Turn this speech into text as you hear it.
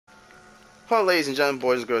Hello, ladies and gentlemen,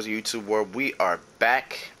 boys and girls of YouTube world. We are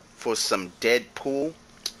back for some Deadpool.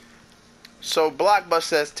 So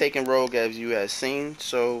Blockbuster has taken Rogue, as you have seen.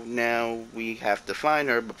 So now we have to find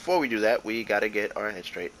her. But before we do that, we gotta get our head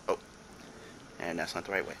straight. Oh, and that's not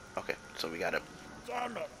the right way. Okay, so we gotta.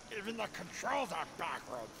 Damn it! Even the controls are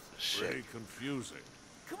backwards. Shit. Very confusing.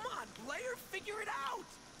 Come on, player, figure it out.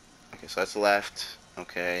 Okay, so that's left.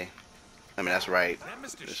 Okay, I mean that's right. Is that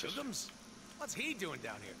Mr. Shugums? What's he doing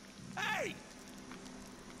down here? Hey!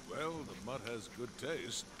 Well, the mutt has good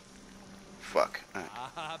taste. Fuck. Right.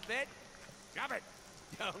 Stop it! Stop it!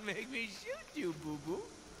 Don't make me shoot you, boo-boo.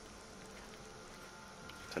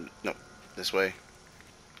 No, this way.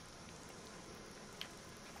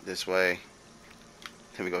 This way.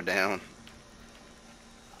 Then we go down.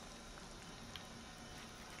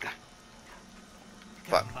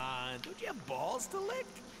 Fuck. Come on, don't you have balls to lick?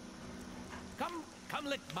 Come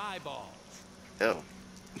lick my balls. Ew.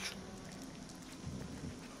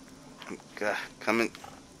 God, coming.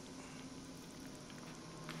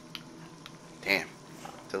 Damn.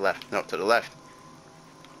 To the left. No, to the left.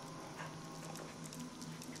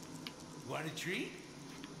 Want a treat?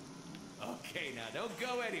 Okay, now don't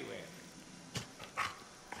go anywhere.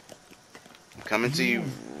 I'm coming to you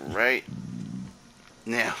right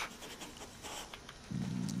now.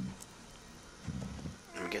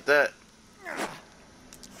 Let me get that.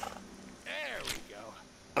 There we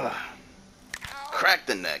go. Crack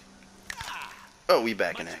the neck. Oh, we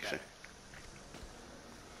back in Much action.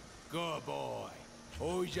 better. Good boy.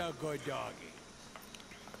 Who's your good doggy?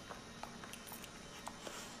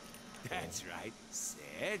 That's right.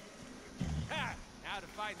 Sit. Ha! Now to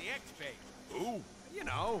find the X-Bait. Ooh, You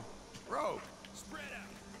know, Rogue. Spread out.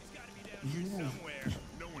 He's got to be down here somewhere.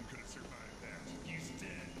 No one could have survived that. He's dead.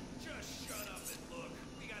 Just shut up and look.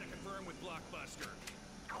 We gotta confirm with Blockbuster.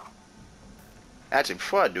 Actually,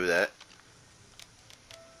 before I do that.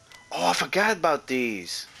 Oh, I forgot about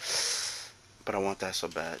these. But I want that so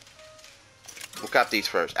bad. We'll cop these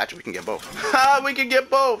first. Actually, we can get both. Ha! We can get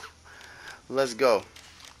both! Let's go.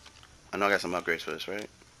 I know I got some upgrades for this, right?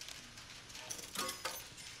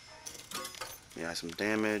 Yeah, some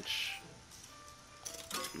damage.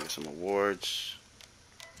 Get some awards.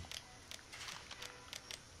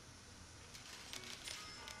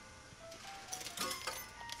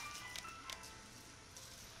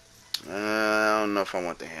 I don't know if I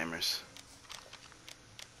want the hammers.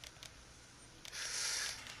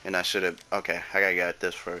 And I should have. Okay, I gotta get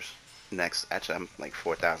this first. Next. Actually, I'm like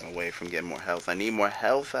 4,000 away from getting more health. I need more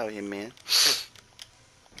health out here, man.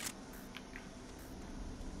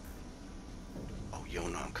 Oh, you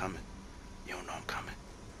don't know I'm coming. You don't know I'm coming.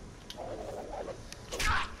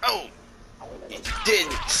 Oh! You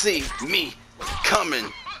didn't see me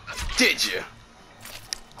coming, did you?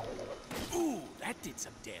 Ooh, that did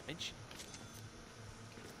some damage.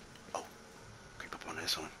 Oh, creep up on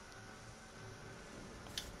this one.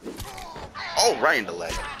 Oh, right in the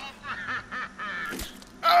leg.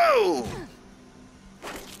 Oh!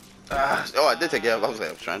 Oh, I did take it off. I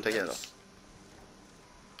was trying to take it off.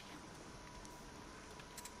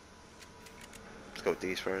 Let's go with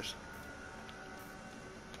these first.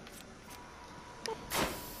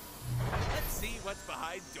 Let's see what's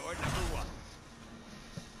behind door number 1.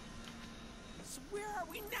 So where are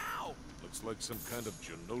we now? looks like some kind of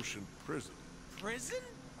Genosian prison. Prison?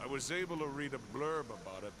 I was able to read a blurb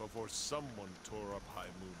about it before someone tore up High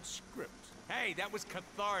Moon's script. Hey, that was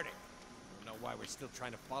cathartic. I don't know why we're still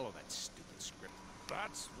trying to follow that stupid script.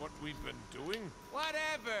 That's what we've been doing?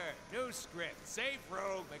 Whatever. New script. Save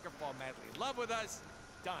Rogue. Make her fall madly in love with us.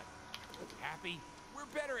 Done. Happy? We're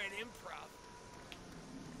better at improv.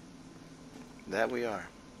 That we are.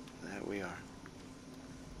 That we are.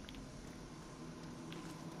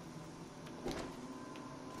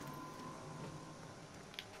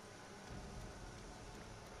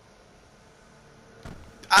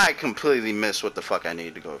 I completely missed what the fuck I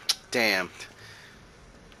needed to go. Damn.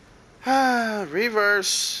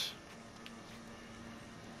 Reverse.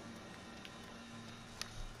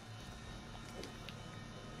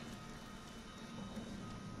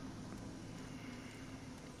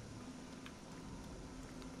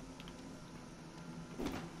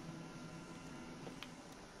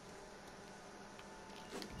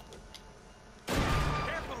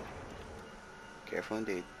 Careful. Careful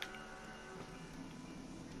indeed.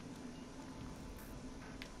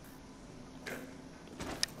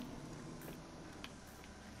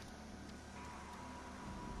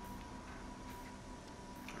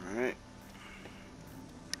 Alright.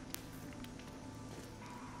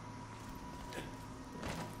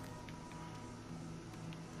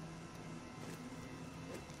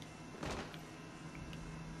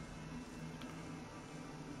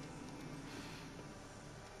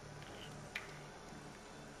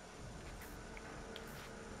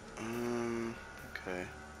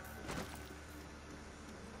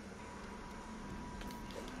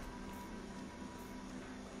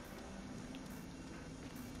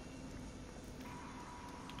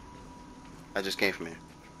 I just came from here.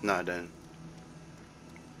 No, I didn't.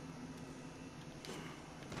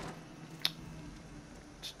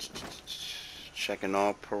 Checking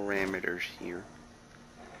all parameters here.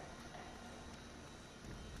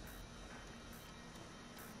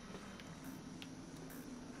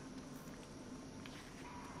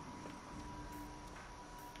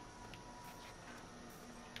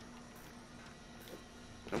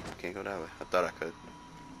 Nope, can't go that way. I thought I could.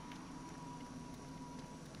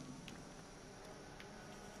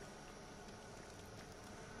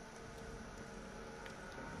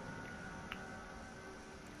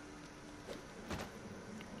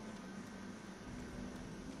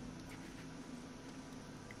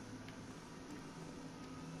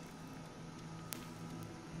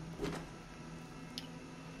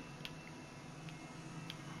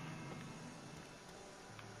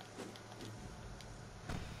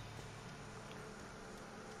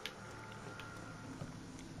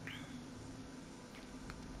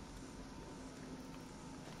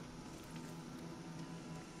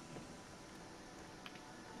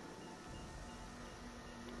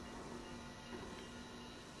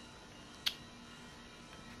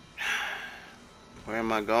 Where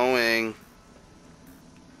am I going?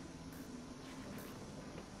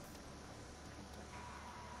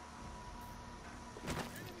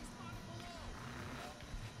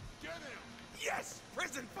 Yes!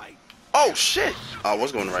 Prison fight! Oh shit! Oh, I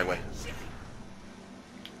was going the right way.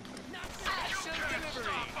 Special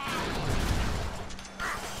delivery!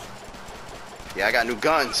 Yeah, I got new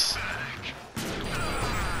guns.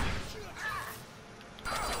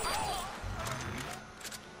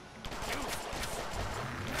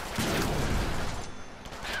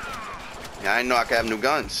 Yeah, I didn't know I could have new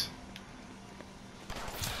guns.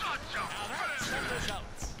 Now that's some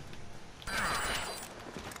results.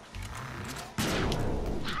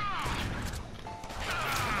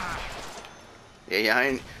 Yeah,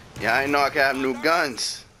 I didn't know I could have new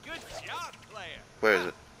guns. Good job, player. Where is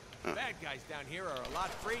it? Bad guys down here are a lot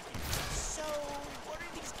freaky. So, what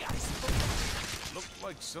are these guys supposed to Look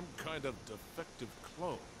like some kind of defective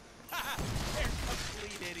clone. be? They're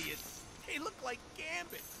complete idiots. They look like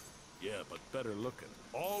Gambit. Yeah, but better looking.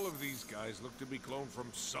 All of these guys look to be cloned from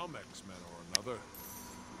some X-Men or another.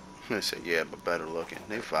 I said, yeah, but better looking.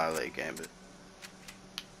 They violate Gambit.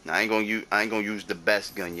 Now I ain't gonna use the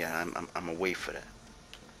best gun yet. I'm gonna wait for that.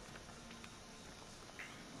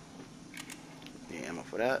 Yeah, ammo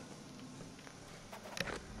for that.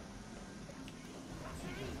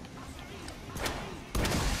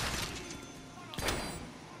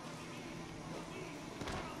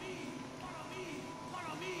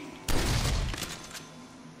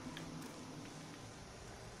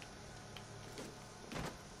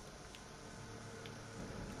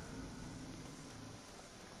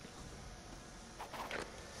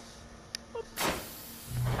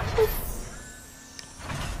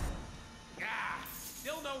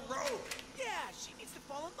 Still no Rogue. Yeah, she needs to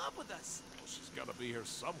fall in love with us. Well, she's gotta be here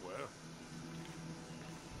somewhere.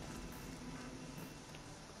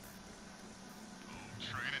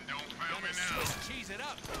 Training don't fail me Gonna now. Swiss cheese it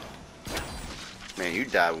up. Man, you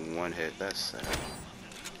died with one hit. That's sad.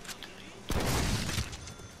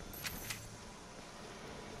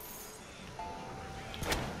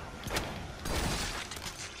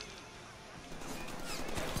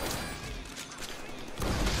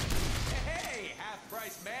 Hey,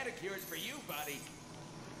 half-price manicures for you, buddy.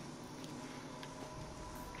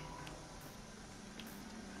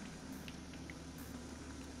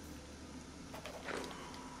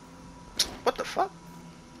 What the fuck?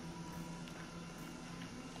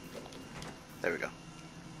 There we go.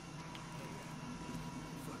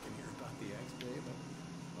 Fucking hear about the ex, babe?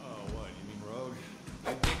 Oh, what? You mean Rogue?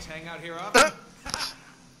 The dicks hang out here often?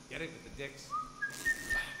 Get it with the dicks.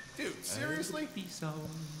 Dude, seriously? Pee song.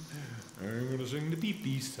 I'm gonna sing the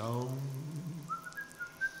pee-pee song.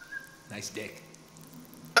 Nice dick.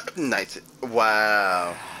 Nice.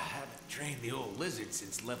 Wow. Haven't trained the old lizard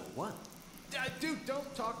since level 1. Dude,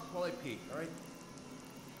 don't talk while I pee, alright?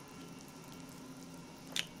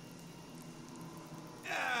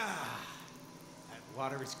 Ah, that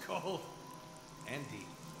water is cold and deep.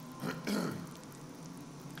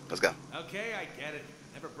 Let's go. Okay, I get it.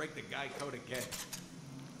 Never break the guy code again.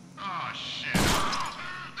 Oh, shit.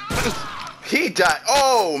 He died.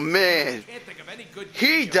 Oh man. Can't think of any good.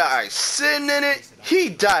 He jokes. died sitting in it. He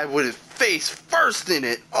died with his face first in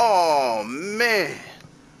it. Oh man.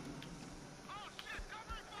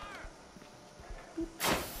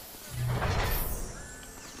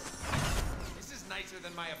 This is nicer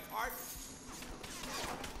than my apartment.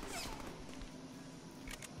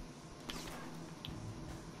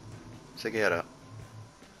 Stick your head up.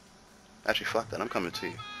 Actually, fuck that. I'm coming to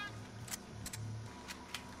you.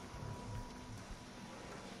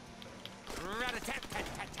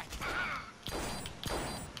 Rat-a-tat-tat-tat-tat.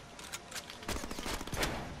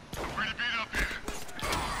 Pretty beat up here.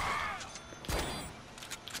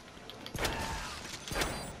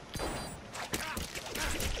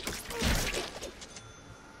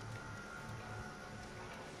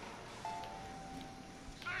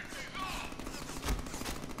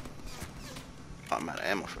 Oh, I'm out of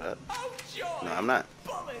ammo for that. Oh, joy! No, I'm not.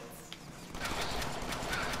 Bullets!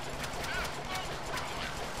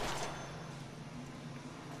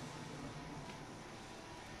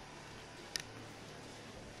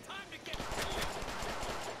 Time to get...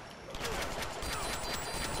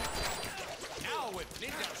 Now with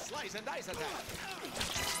ninja slice and dice attack.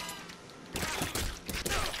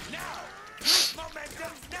 Now!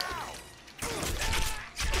 Momentum now!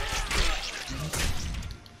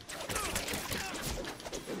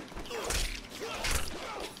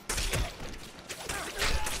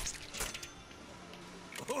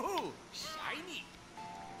 Ooh, shiny!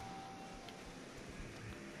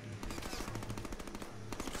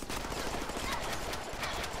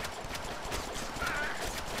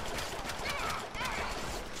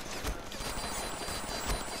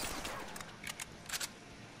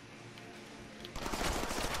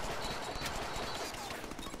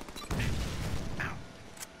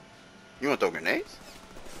 You want to throw grenades?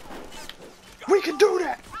 We can do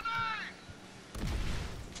that!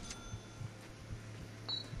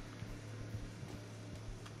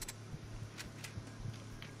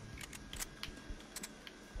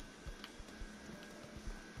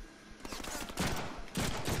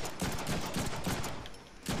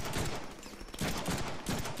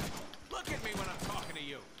 Look at me when I'm talking to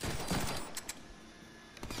you.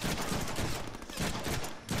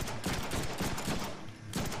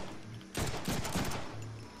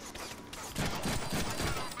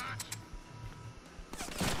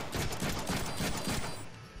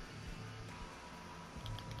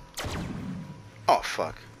 Oh,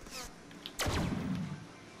 fuck.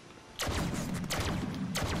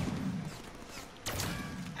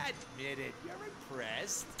 Admit it, you're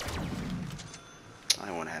impressed. I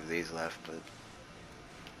don't want to have these left, but...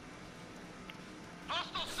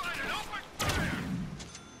 Hostile sighted. Open fire.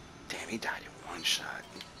 Damn, he died in one shot.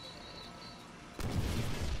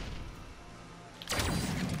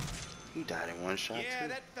 He died in one shot, Yeah, too.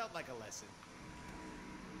 that felt like a lesson.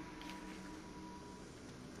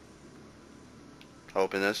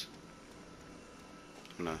 Open this.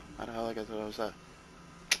 No. How the hell I got thought I was that?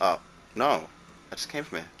 Oh, no. I just came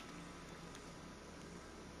from here.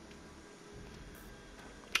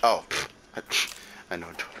 Oh, pfft. I know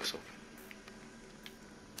the door was open.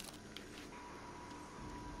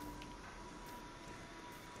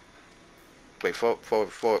 Wait,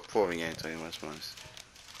 forward again, tell you what's nice.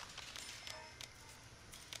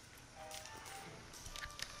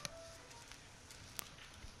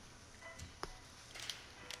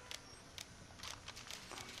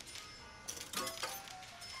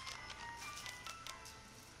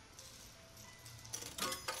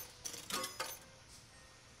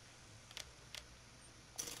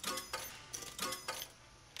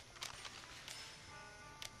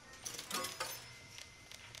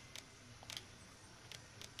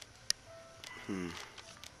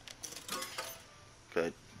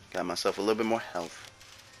 Good. Got myself a little bit more health.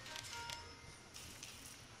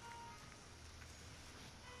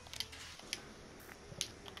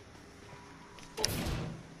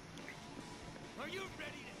 Are you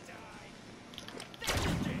ready to die?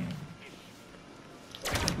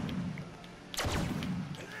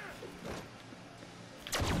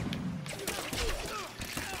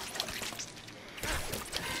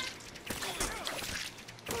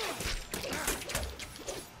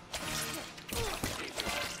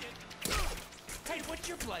 Hey, what's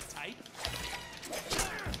your blood type?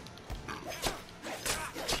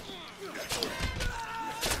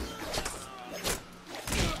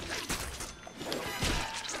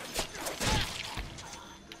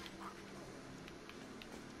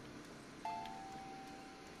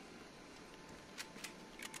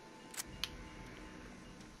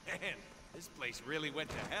 Man, this place really went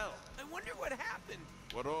to hell. I wonder what happened.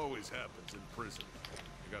 What always happens in prison.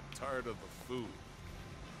 I got tired of the food.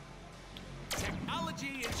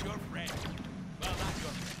 Technology is your friend. Well, not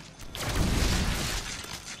your friend.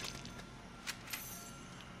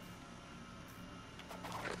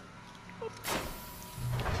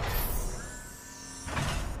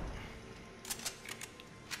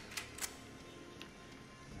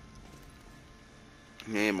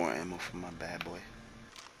 Need more ammo for my bad boy.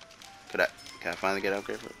 Can I finally get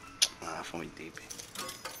upgrade for it? Ah, if only DP.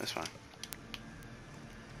 That's fine.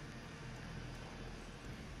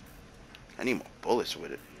 I need more bullets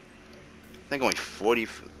with it. I think only 40.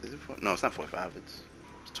 Is it 40? No, it's not 45. It's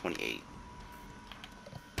 28.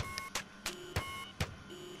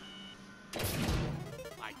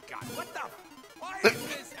 My God, what the? Why is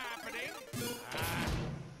this happening?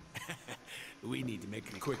 We need to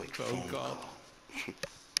make a quick phone call.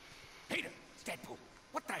 Peter, it's Deadpool.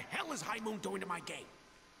 What the hell is High Moon doing to my game?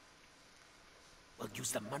 Well,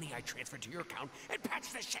 use the money I transferred to your account and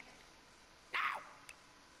patch this shit. Now!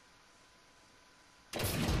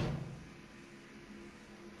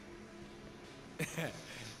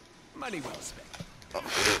 Money well spent.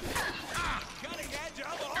 Cutting edge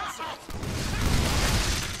of awesome!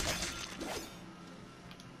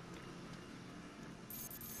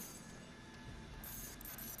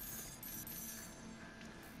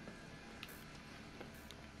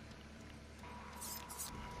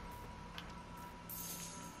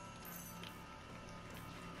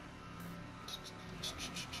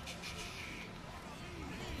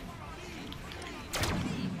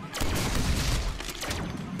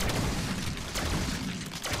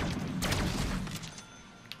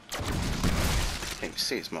 Can't even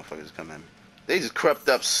see these motherfuckers come at me. They just crept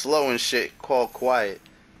up slow and shit, call quiet.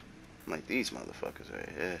 I'm like, these motherfuckers right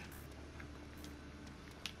here.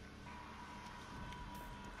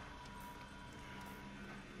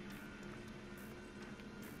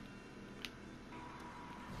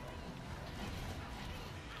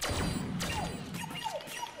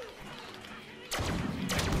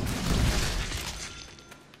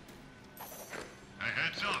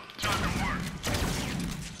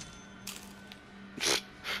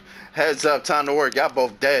 Heads up, time to work. Y'all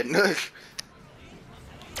both dead.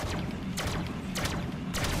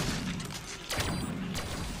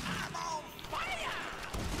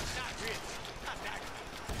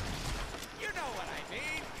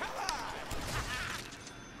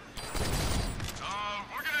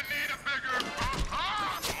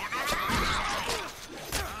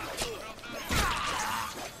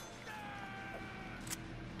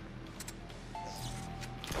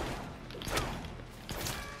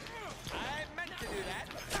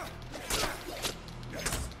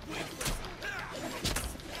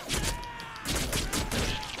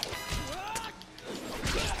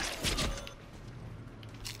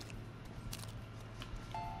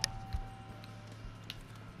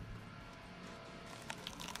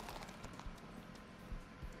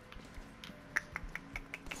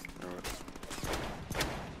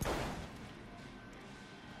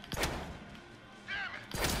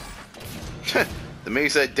 The man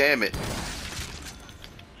said, damn it.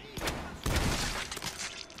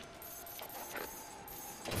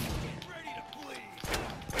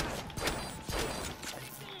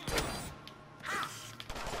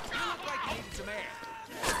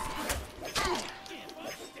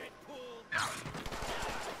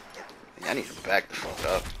 I need to back the fuck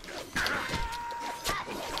up.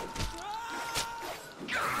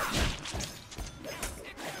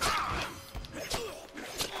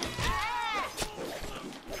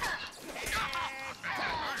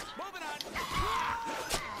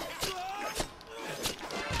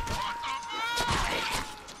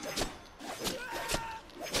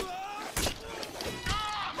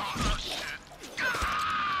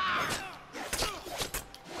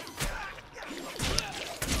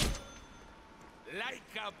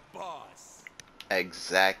 Boss.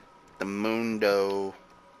 Exactamundo.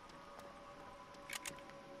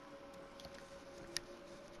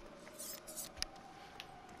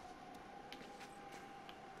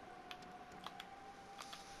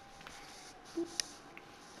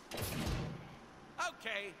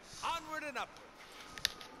 Okay, onward and upward.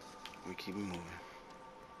 We keep moving.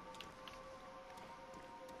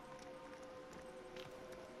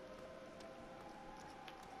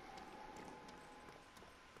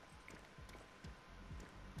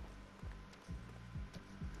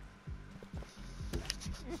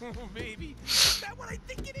 Maybe. Is that what I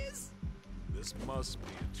think it is? This must be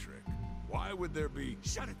a trick. Why would there be...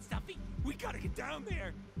 Shut it, Stuffy. We gotta get down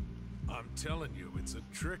there. I'm telling you, it's a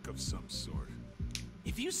trick of some sort.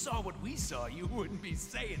 If you saw what we saw, you wouldn't be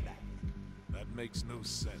saying that. That makes no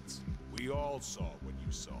sense. We all saw what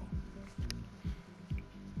you saw.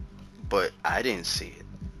 But I didn't see it.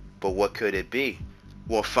 But what could it be?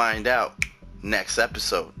 We'll find out next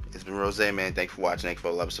episode. It's been Rose, man. Thanks for watching. Thanks for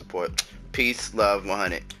the love and support. Peace, love,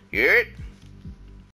 100. You hear it?